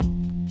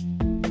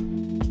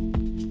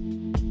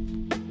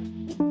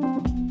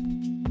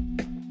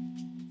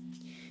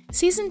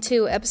Season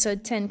 2,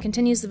 Episode 10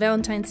 continues the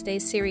Valentine's Day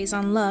series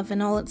on love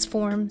in all its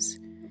forms.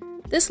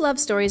 This love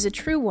story is a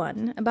true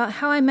one about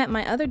how I met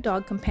my other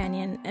dog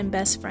companion and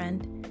best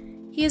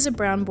friend. He is a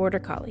brown border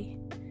collie.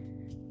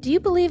 Do you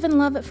believe in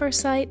love at first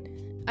sight?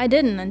 I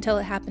didn't until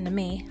it happened to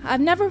me. I've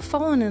never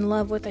fallen in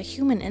love with a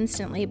human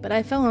instantly, but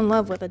I fell in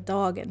love with a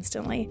dog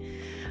instantly.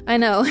 I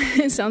know,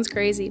 it sounds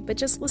crazy, but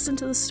just listen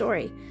to the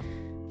story.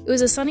 It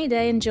was a sunny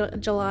day in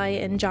July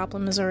in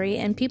Joplin, Missouri,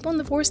 and people in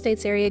the Four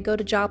States area go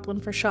to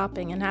Joplin for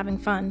shopping and having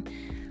fun.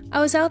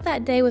 I was out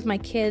that day with my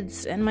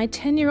kids, and my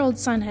 10-year-old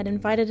son had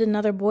invited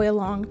another boy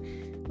along.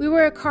 We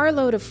were a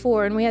carload of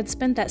 4, and we had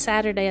spent that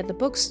Saturday at the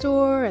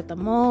bookstore, at the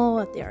mall,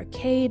 at the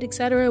arcade,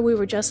 etc. We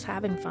were just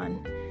having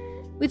fun.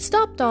 We'd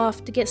stopped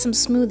off to get some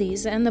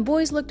smoothies, and the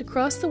boys looked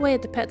across the way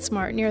at the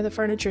PetSmart near the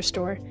furniture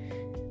store.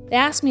 They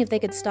asked me if they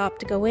could stop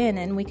to go in,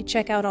 and we could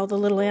check out all the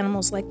little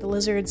animals like the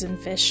lizards and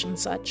fish and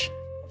such.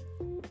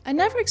 I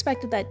never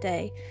expected that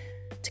day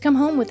to come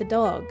home with a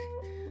dog.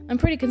 I'm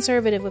pretty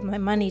conservative with my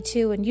money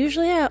too, and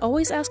usually I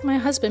always ask my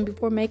husband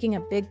before making a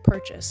big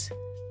purchase.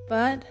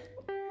 But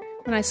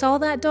when I saw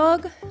that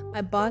dog,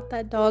 I bought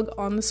that dog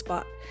on the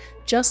spot,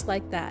 just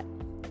like that.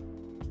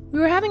 We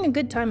were having a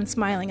good time and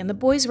smiling, and the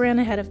boys ran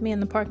ahead of me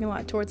in the parking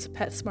lot towards the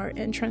PetSmart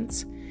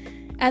entrance.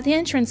 At the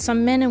entrance,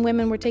 some men and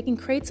women were taking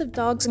crates of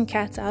dogs and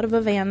cats out of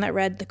a van that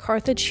read the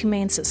Carthage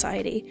Humane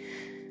Society.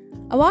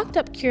 I walked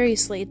up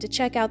curiously to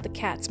check out the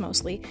cats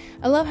mostly.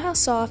 I love how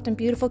soft and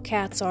beautiful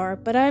cats are,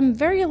 but I'm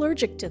very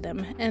allergic to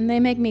them, and they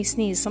make me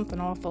sneeze something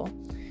awful.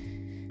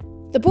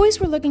 The boys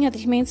were looking at the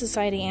Humane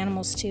Society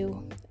animals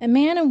too. A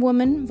man and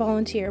woman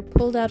volunteer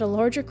pulled out a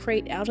larger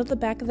crate out of the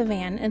back of the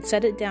van and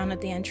set it down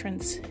at the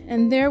entrance,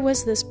 and there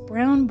was this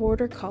brown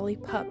border collie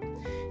pup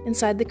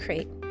inside the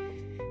crate.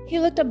 He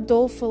looked up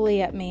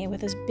dolefully at me with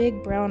his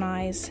big brown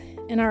eyes,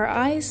 and our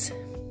eyes,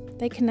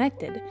 they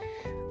connected.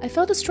 I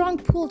felt a strong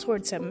pull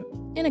towards him,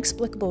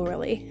 inexplicable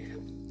really.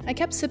 I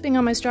kept sipping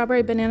on my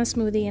strawberry banana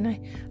smoothie, and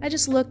I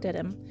just looked at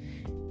him.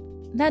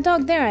 "That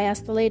dog there?" I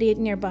asked the lady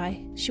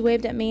nearby. She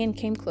waved at me and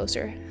came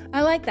closer.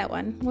 "I like that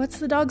one. What's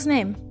the dog's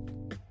name?"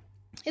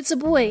 "It's a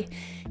boy.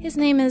 His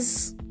name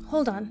is...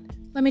 Hold on,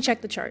 let me check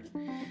the chart,"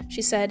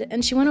 she said,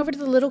 and she went over to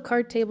the little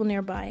card table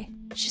nearby.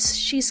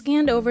 She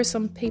scanned over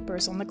some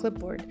papers on the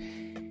clipboard.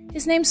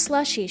 "His name's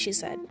Slushy," she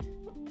said.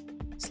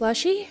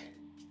 "Slushy?"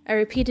 I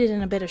repeated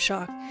in a bit of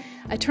shock.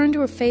 I turned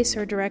to face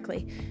her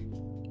directly.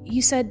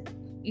 You said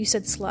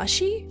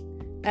Slushy?"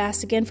 I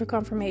asked again for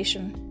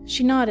confirmation.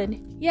 She nodded.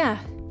 "Yeah.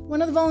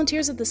 One of the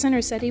volunteers at the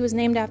center said he was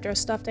named after a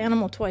stuffed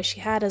animal toy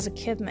she had as a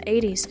kid in the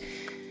 80s.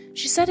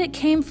 She said it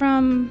came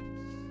from...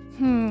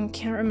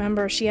 can't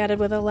remember," she added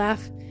with a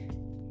laugh.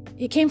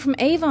 "It came from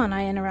Avon,"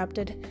 I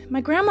interrupted.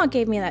 "My grandma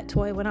gave me that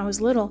toy when I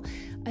was little.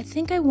 I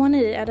think I won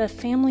it at a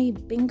family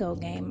bingo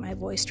game," my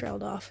voice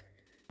trailed off.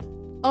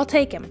 "I'll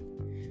take him."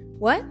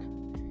 "What?"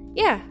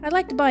 "Yeah, I'd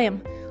like to buy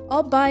him.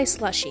 I'll buy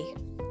Slushy."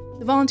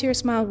 The volunteer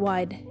smiled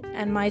wide,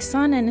 and my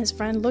son and his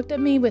friend looked at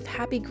me with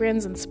happy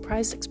grins and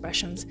surprised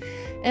expressions,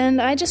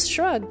 and I just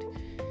shrugged.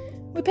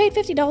 We paid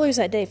 $50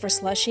 that day for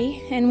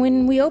Slushy, and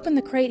when we opened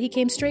the crate, he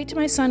came straight to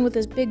my son with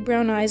his big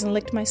brown eyes and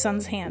licked my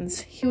son's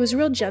hands. He was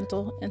real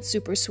gentle and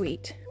super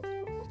sweet.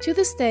 To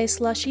this day,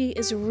 Slushy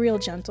is real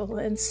gentle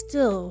and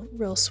still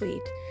real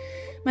sweet.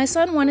 My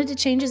son wanted to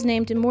change his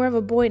name to more of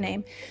a boy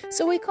name,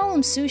 so we call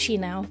him Sushi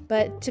now,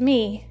 but to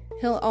me,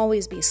 he'll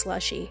always be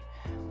Slushy.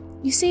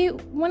 You see,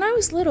 when I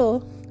was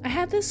little, I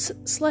had this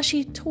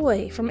Slushy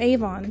toy from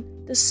Avon.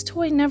 This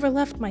toy never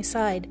left my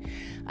side.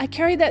 I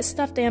carried that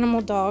stuffed animal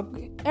dog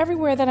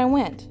everywhere that I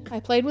went. I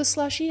played with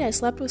Slushy, I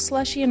slept with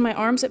Slushy in my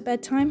arms at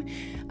bedtime.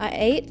 I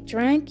ate,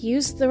 drank,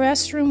 used the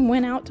restroom,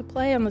 went out to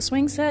play on the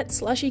swing set.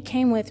 Slushy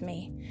came with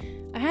me.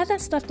 I had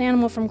that stuffed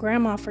animal from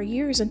Grandma for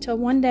years until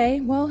one day,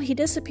 well, he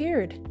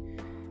disappeared.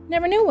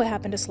 Never knew what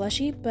happened to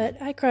Slushy,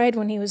 but I cried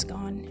when he was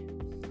gone.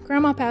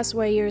 Grandma passed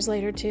away years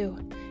later too,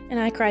 and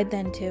I cried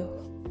then too.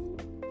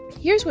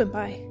 Years went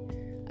by.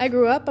 I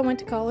grew up, I went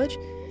to college.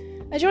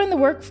 I joined the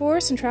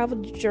workforce and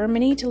traveled to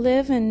Germany to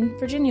live in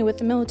Virginia with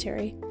the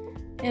military.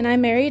 And I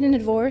married and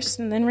divorced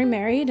and then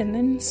remarried, and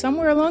then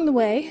somewhere along the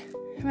way,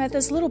 at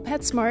this little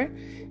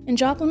PetSmart in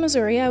Joplin,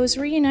 Missouri, I was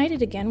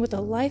reunited again with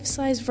a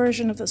life-size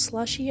version of the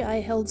Slushy I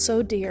held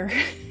so dear.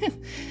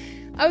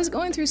 I was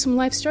going through some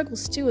life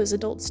struggles too, as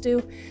adults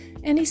do,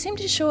 and he seemed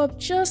to show up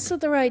just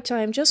at the right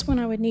time, just when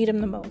I would need him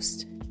the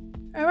most.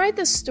 I write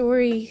this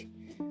story,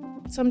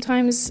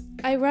 sometimes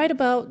I write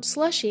about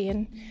Slushy,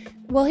 and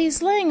well,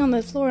 he's laying on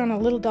the floor on a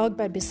little dog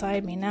bed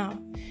beside me now.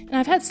 And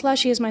I've had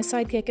Slushy as my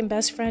sidekick and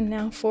best friend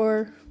now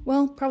for,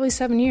 well, probably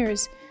 7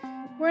 years.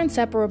 We're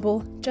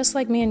inseparable, just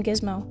like me and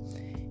Gizmo.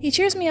 He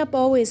cheers me up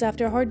always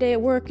after a hard day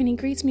at work, and he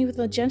greets me with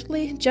a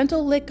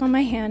gentle lick on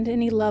my hand,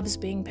 and he loves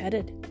being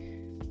petted.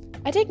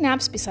 I take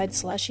naps beside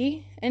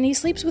Slushy, and he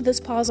sleeps with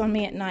his paws on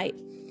me at night.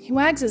 He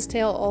wags his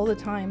tail all the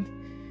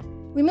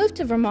time. We moved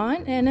to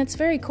Vermont, and it's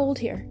very cold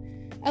here.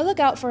 I look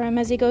out for him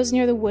as he goes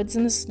near the woods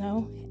in the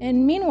snow,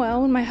 and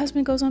meanwhile, when my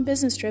husband goes on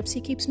business trips,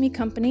 he keeps me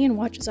company and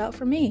watches out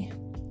for me.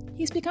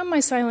 He's become my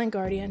silent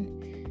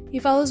guardian. He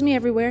follows me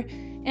everywhere,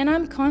 and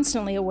I'm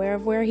constantly aware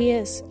of where he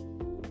is.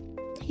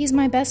 He's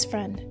my best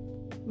friend,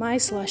 my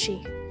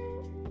Slushy.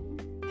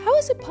 How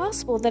is it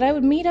possible that I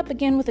would meet up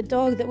again with a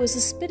dog that was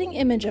a spitting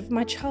image of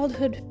my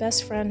childhood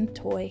best friend,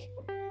 Toy?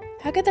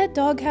 How could that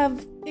dog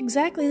have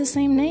exactly the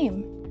same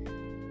name?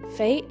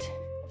 Fate?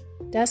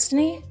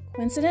 Destiny?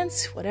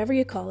 Coincidence? Whatever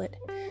you call it.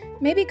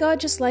 Maybe God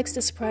just likes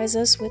to surprise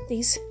us with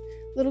these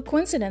little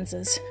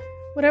coincidences.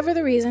 Whatever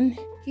the reason,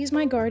 he's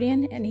my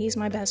guardian and he's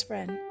my best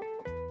friend.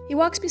 He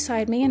walks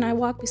beside me and I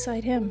walk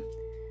beside him.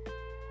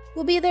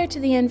 We'll be there to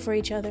the end for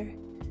each other,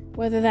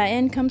 whether that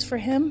end comes for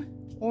him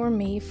or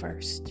me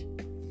first.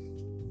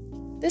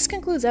 This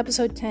concludes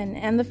episode 10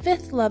 and the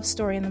 5th love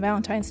story in the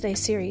Valentine's Day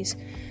series.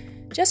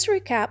 Just to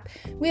recap,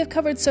 we have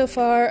covered so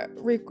far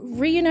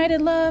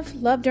reunited love,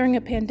 love during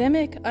a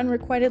pandemic,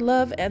 unrequited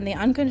love, and the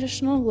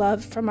unconditional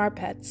love from our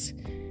pets.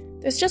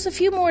 There's just a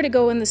few more to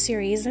go in the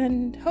series,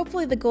 and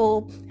hopefully the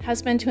goal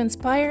has been to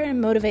inspire and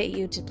motivate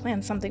you to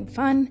plan something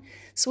fun,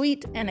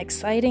 sweet, and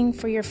exciting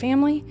for your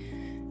family,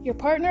 your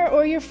partner,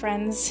 or your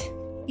friends,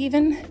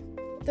 even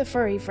the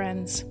furry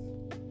friends.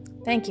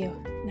 Thank you,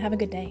 and have a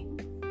good day.